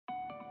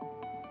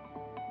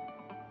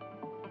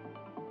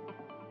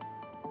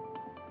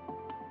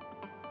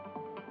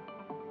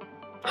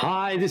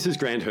Hi, this is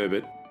Grant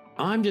Herbert.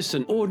 I'm just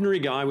an ordinary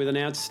guy with an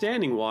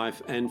outstanding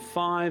wife and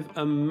 5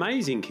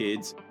 amazing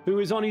kids who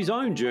is on his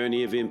own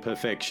journey of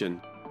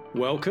imperfection.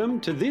 Welcome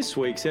to this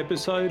week's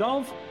episode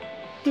of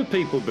The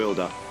People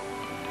Builder.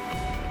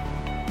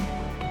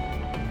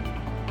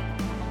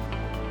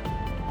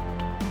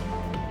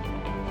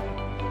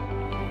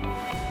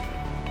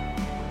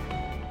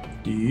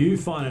 Do you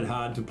find it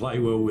hard to play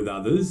well with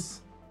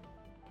others?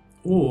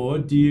 Or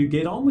do you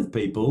get on with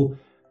people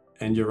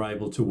and you're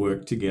able to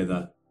work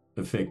together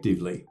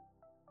effectively?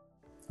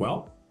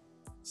 Well,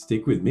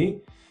 stick with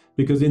me,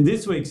 because in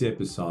this week's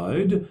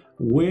episode,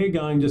 we're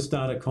going to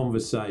start a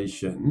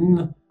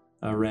conversation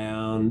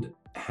around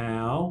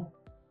how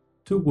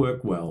to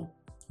work well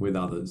with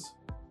others.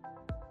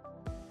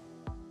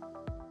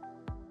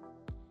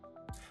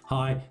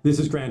 Hi, this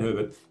is Grant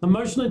Herbert,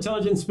 Emotional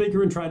Intelligence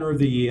Speaker and Trainer of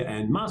the Year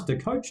and Master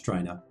Coach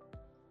Trainer.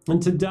 And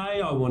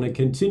today I want to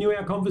continue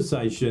our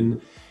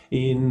conversation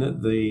in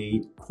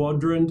the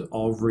quadrant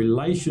of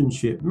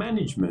relationship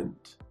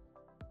management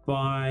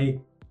by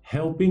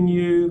helping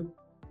you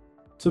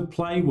to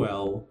play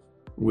well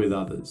with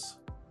others.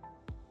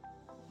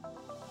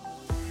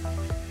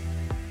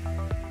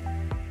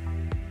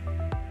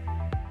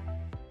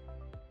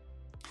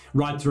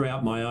 Right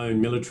throughout my own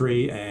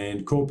military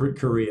and corporate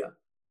career,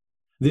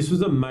 this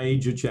was a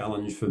major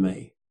challenge for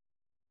me.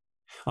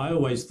 I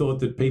always thought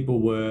that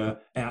people were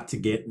out to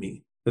get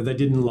me, that they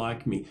didn't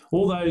like me,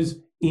 all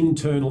those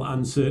internal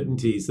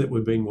uncertainties that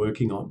we've been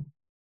working on.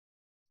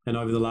 And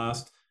over the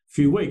last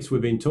few weeks,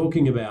 we've been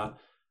talking about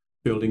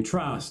building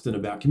trust and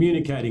about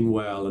communicating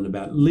well and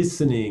about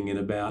listening and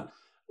about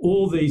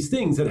all these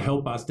things that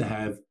help us to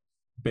have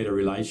better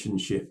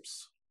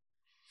relationships.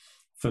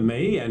 For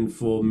me and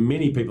for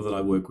many people that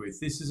I work with,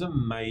 this is a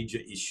major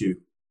issue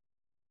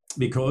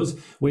because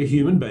we're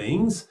human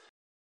beings.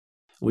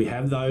 We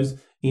have those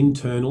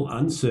internal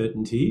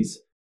uncertainties.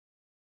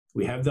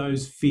 We have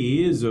those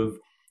fears of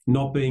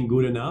not being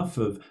good enough,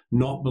 of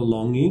not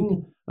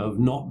belonging, of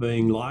not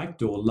being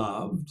liked or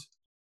loved.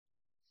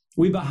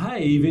 We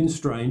behave in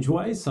strange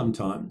ways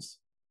sometimes.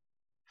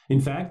 In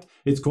fact,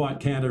 it's quite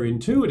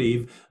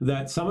counterintuitive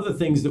that some of the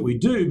things that we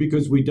do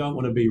because we don't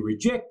want to be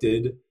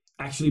rejected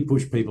actually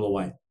push people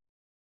away.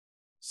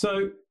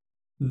 So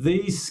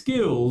these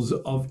skills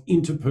of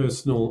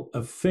interpersonal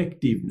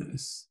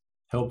effectiveness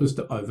help us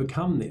to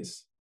overcome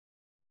this.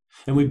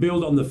 And we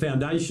build on the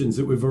foundations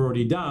that we've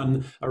already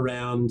done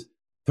around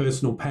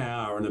personal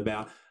power and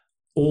about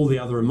all the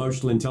other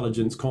emotional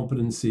intelligence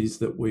competencies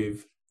that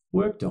we've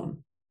worked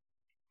on.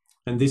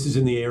 And this is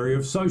in the area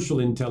of social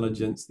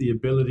intelligence, the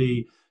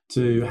ability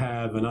to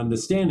have an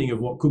understanding of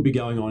what could be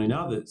going on in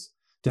others,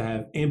 to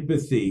have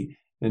empathy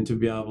and to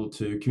be able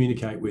to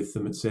communicate with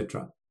them,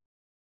 etc.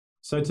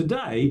 So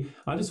today,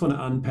 I just want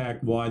to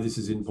unpack why this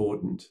is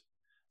important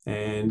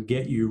and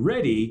get you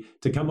ready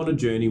to come on a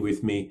journey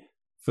with me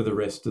for the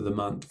rest of the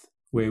month,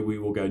 where we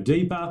will go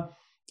deeper,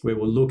 where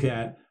we'll look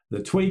at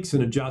the tweaks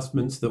and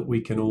adjustments that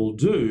we can all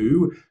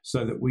do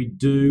so that we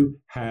do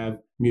have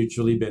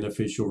mutually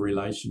beneficial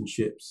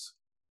relationships.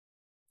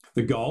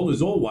 The goal,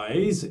 as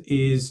always,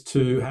 is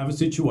to have a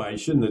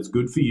situation that's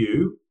good for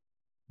you,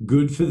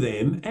 good for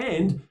them,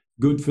 and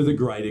good for the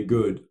greater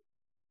good.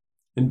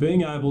 And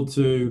being able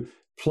to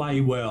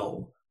play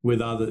well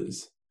with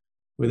others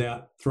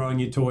without throwing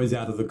your toys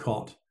out of the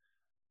cot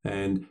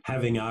and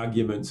having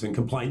arguments and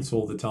complaints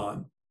all the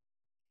time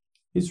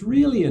is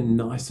really a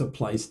nicer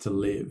place to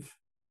live.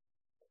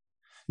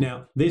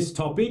 Now, this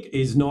topic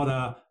is not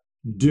a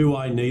do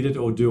I need it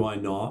or do I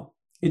not?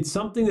 It's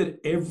something that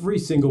every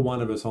single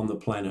one of us on the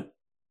planet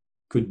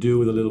could do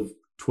with a little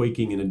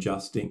tweaking and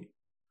adjusting.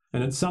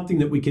 And it's something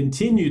that we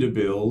continue to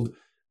build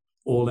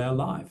all our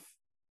life.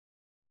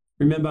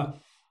 Remember,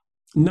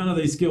 none of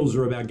these skills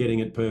are about getting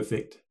it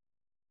perfect.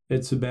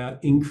 It's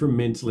about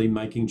incrementally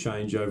making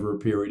change over a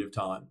period of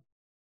time.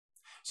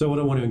 So what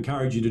I want to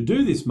encourage you to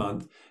do this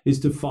month is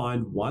to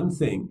find one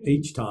thing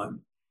each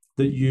time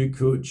that you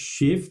could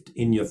shift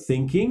in your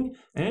thinking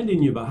and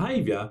in your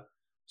behavior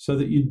so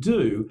that you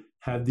do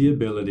have the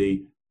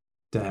ability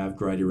to have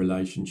greater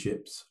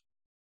relationships.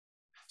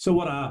 So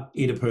what are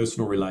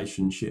interpersonal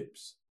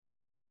relationships?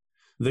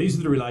 These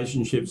are the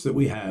relationships that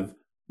we have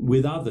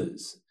with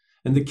others.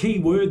 And the key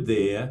word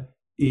there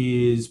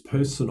is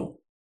personal.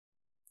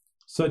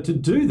 So to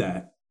do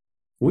that,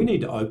 we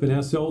need to open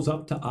ourselves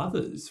up to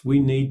others.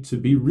 We need to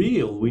be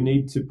real. We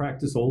need to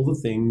practice all the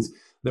things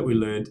that we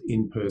learned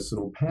in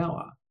personal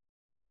power.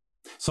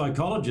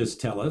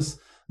 Psychologists tell us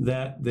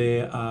that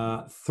there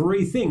are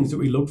 3 things that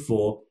we look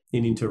for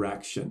in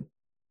interaction.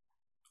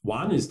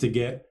 1 is to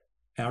get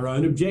our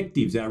own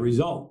objectives, our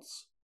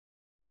results.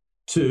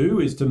 2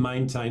 is to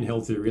maintain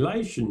healthy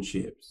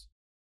relationships.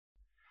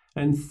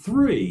 And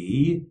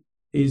 3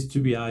 is to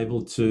be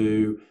able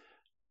to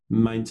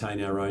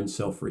maintain our own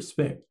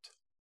self-respect.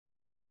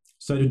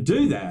 So to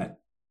do that,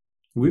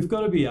 we've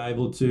got to be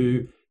able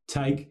to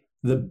take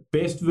the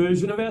best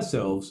version of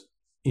ourselves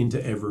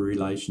into every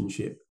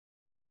relationship.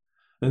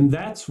 And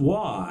that's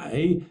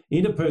why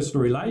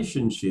interpersonal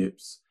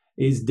relationships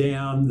is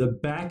down the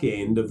back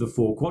end of the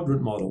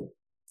 4-quadrant model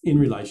in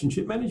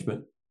relationship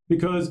management,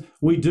 because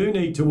we do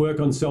need to work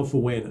on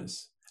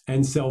self-awareness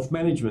and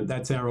self-management.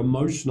 That's our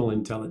emotional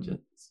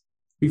intelligence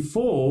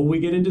before we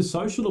get into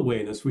social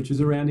awareness, which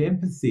is around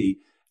empathy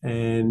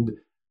and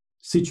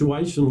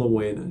situational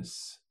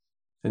awareness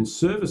and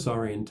service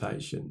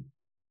orientation.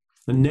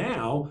 And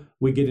now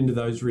we get into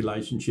those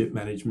relationship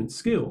management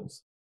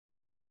skills.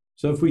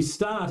 So if we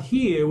start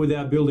here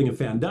without building a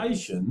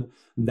foundation,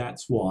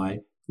 that's why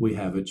we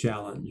have a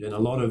challenge. And a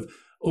lot of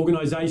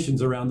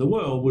organizations around the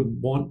world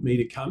would want me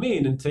to come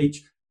in and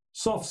teach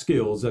soft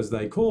skills, as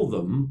they call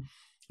them,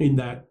 in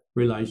that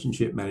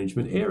relationship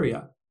management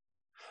area.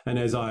 And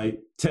as I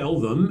tell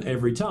them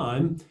every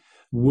time,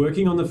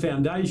 working on the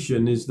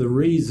foundation is the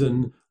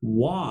reason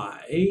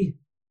why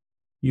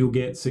you'll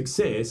get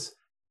success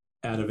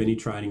out of any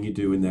training you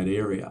do in that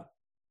area.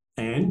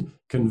 And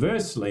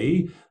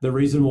conversely, the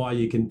reason why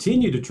you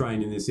continue to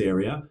train in this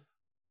area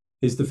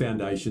is the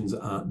foundations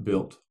aren't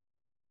built.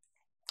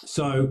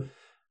 So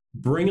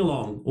bring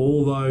along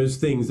all those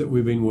things that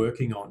we've been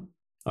working on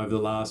over the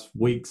last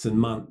weeks and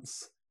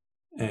months,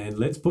 and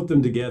let's put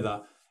them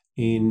together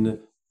in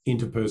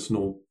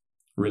interpersonal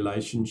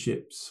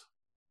relationships.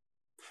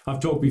 I've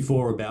talked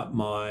before about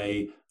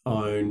my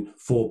own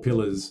 4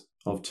 pillars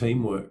of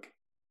teamwork.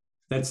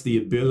 That's the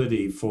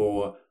ability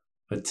for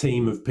a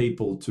team of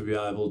people to be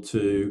able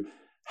to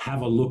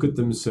have a look at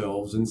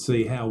themselves and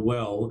see how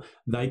well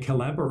they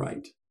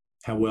collaborate,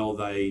 how well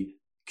they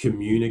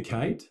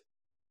communicate,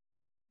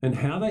 and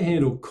how they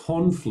handle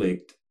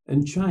conflict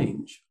and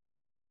change.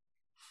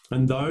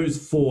 And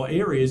those 4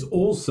 areas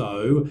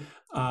also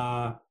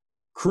are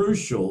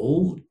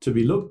crucial to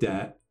be looked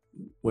at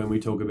when we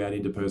talk about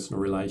interpersonal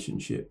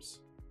relationships.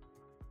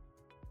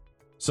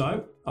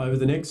 So over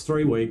the next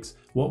 3 weeks,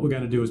 what we're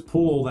going to do is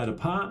pull all that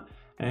apart.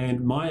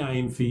 And my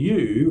aim for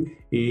you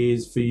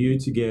is for you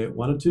to get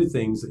 1 or 2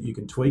 things that you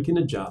can tweak and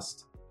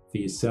adjust for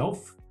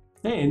yourself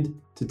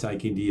and to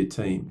take into your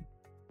team.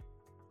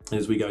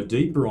 As we go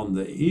deeper on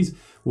these,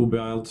 we'll be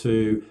able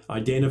to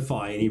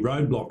identify any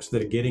roadblocks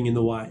that are getting in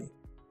the way,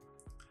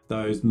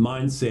 those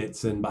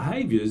mindsets and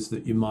behaviors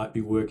that you might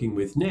be working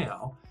with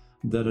now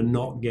that are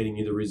not getting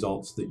you the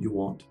results that you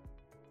want.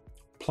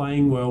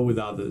 Playing well with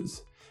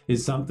others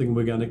is something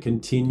we're going to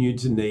continue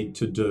to need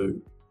to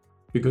do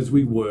because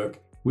we work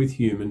with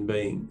human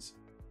beings.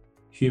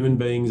 Human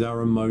beings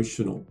are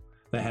emotional.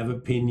 They have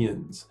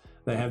opinions.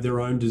 They have their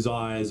own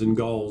desires and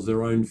goals,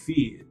 their own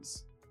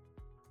fears.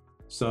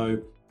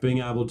 So being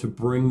able to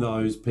bring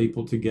those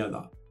people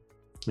together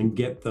and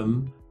get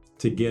them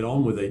to get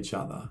on with each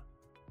other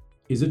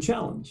is a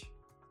challenge.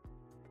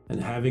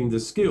 And having the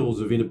skills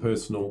of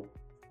interpersonal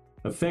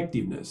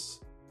effectiveness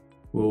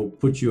will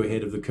put you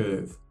ahead of the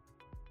curve.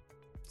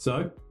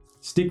 So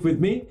stick with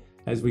me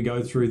as we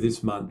go through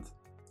this month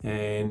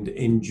and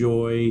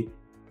enjoy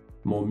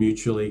more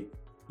mutually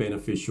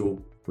beneficial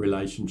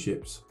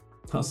relationships.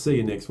 I'll see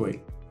you next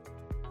week.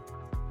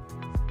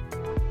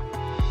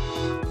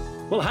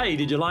 Well, hey,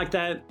 did you like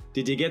that?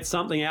 Did you get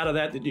something out of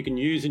that you can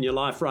use in your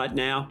life right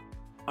now?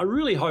 I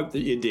really hope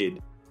that you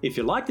did. If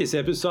you like this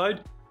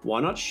episode,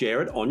 why not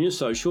share it on your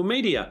social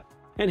media?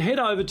 And head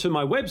over to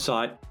my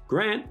website,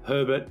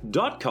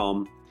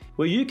 grantherbert.com,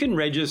 where you can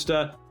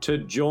register to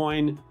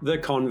join the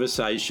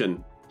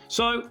conversation.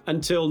 So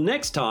until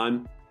next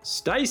time,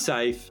 stay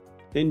safe,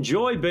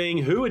 enjoy being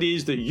who it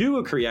is that you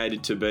were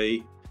created to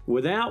be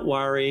without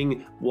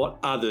worrying what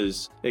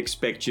others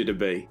expect you to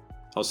be.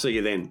 I'll see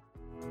you then.